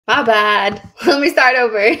My bad. Let me start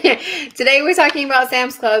over. Today we're talking about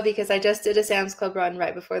Sam's Club because I just did a Sam's Club run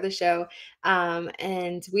right before the show.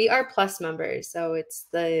 And we are Plus members, so it's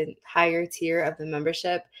the higher tier of the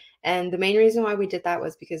membership. And the main reason why we did that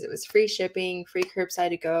was because it was free shipping, free curbside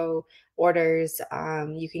to go orders.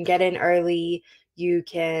 You can get in early. You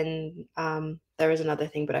can, there was another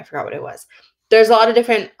thing, but I forgot what it was. There's a lot of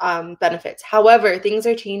different benefits. However, things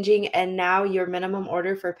are changing, and now your minimum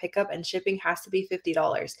order for pickup and shipping has to be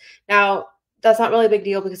 $50. Now, that's not really a big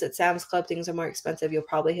deal because at Sam's Club, things are more expensive. You'll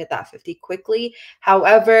probably hit that 50 quickly.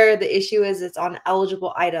 However, the issue is it's on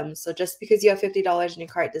eligible items. So just because you have $50 in your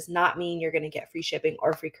cart does not mean you're going to get free shipping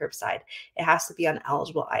or free curbside. It has to be on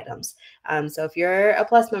eligible items. So if you're a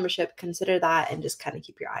Plus membership, consider that and just kind of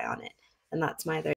keep your eye on it. And that's my other